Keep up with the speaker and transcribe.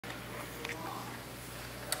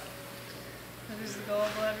That is the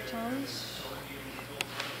gallbladder tunnels.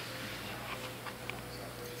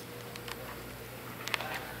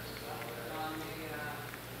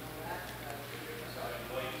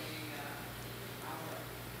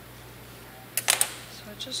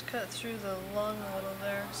 Just cut through the lung a little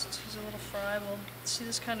there. He's a little friable. See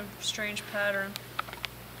this kind of strange pattern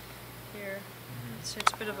here. See,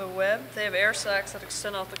 it's a bit of a web. They have air sacs that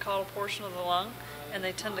extend off the caudal portion of the lung, and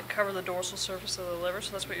they tend to cover the dorsal surface of the liver.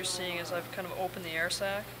 So that's what you're seeing is I've kind of opened the air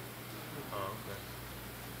sac. Oh, okay.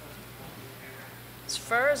 As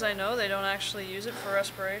far as I know, they don't actually use it for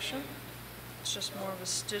respiration. It's just more of a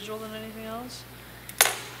vestigial than anything else.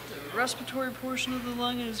 The respiratory portion of the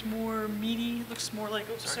lung is more meaty. Looks more like,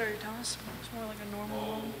 oops, sorry, Thomas. Looks more like a normal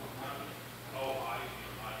lung.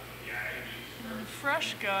 And the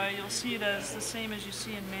fresh guy, you'll see it as the same as you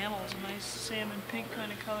see in mammals, a nice salmon pink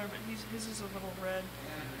kind of color, but his is a little red.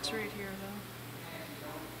 It's right here, though.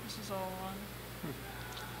 This is all lung.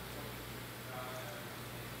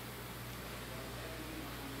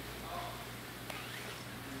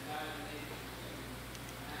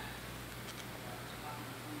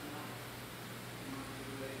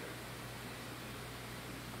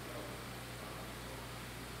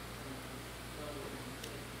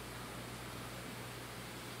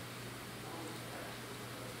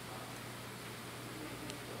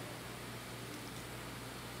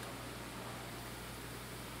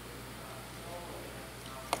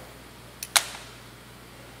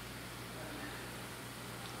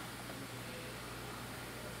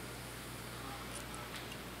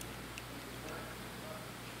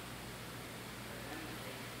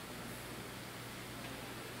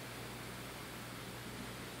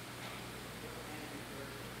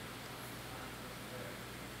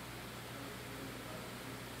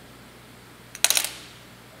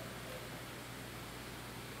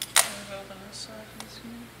 On this esophagus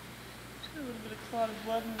here. Just got a little bit of clotted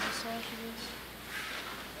blood in the esophagus.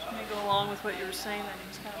 Just may go along with what you were saying that he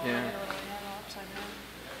was kind of laying a little upside down.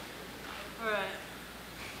 Alright.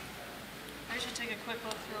 I should take a quick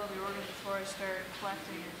look through all the organs before I start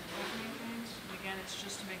collecting and opening things. And again, it's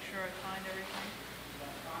just to make sure I find everything.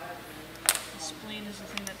 The spleen is the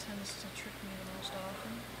thing that tends to trick me the most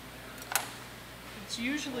often. It's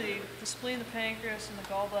usually the spleen, the pancreas, and the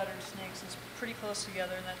gallbladder in snakes is pretty close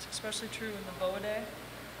together, and that's especially true in the Boidae.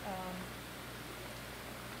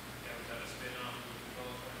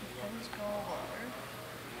 His gallbladder.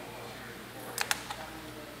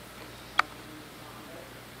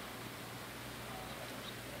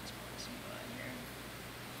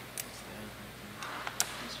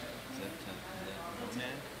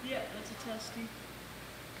 Yeah, that's a testy.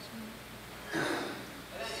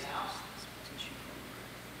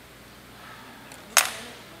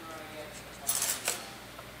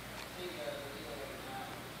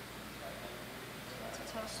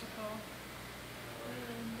 Testicle,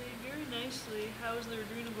 and they very nicely house their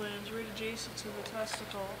adrenal glands right adjacent to the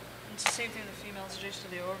testicle. And it's the same thing in the female, it's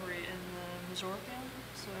adjacent to the ovary in the mesorchium.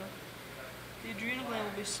 So the adrenal gland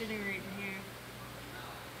will be sitting right in here,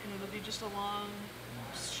 and it'll be just a long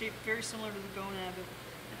shape, very similar to the gonad, but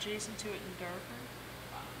adjacent to it and darker.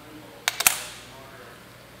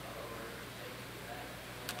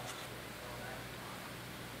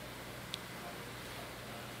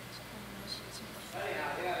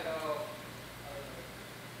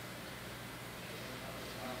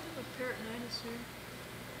 Peritonitis here.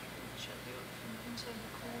 Check it out from inside the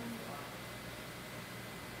colon.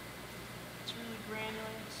 It's really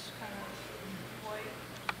granular, it's kind of white.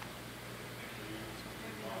 So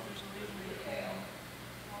maybe there's a lesion in the colon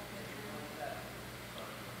walking through.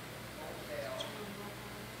 It's really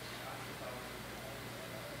localized.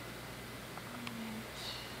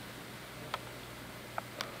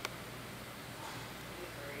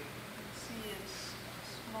 You can see his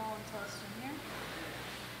small intestine here.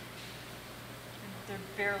 They're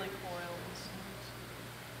barely coiled, these things.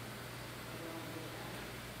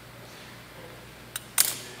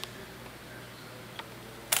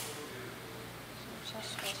 So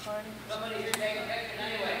testicle fighting. Somebody here taking pictures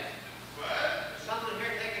anyway. What? Someone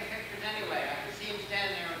here taking pictures anyway. I can see him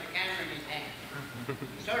standing there with the camera in his hand.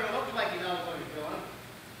 He sort of looks like he knows what he's doing.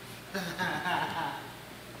 There's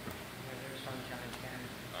Sunshine Candy.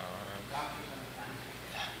 Doctor Sunshine.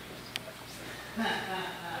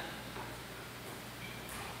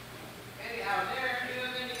 Anyhow, there, do you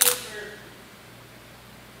have any good for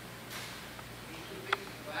these two pieces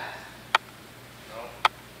of glass? No.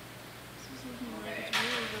 This is looking like it's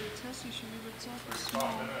really, but the test you should be, but it's awfully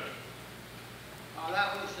small. Oh, that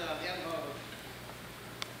was the other one.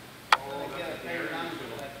 Oh, that's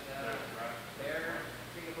a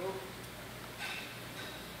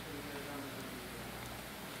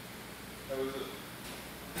That was it.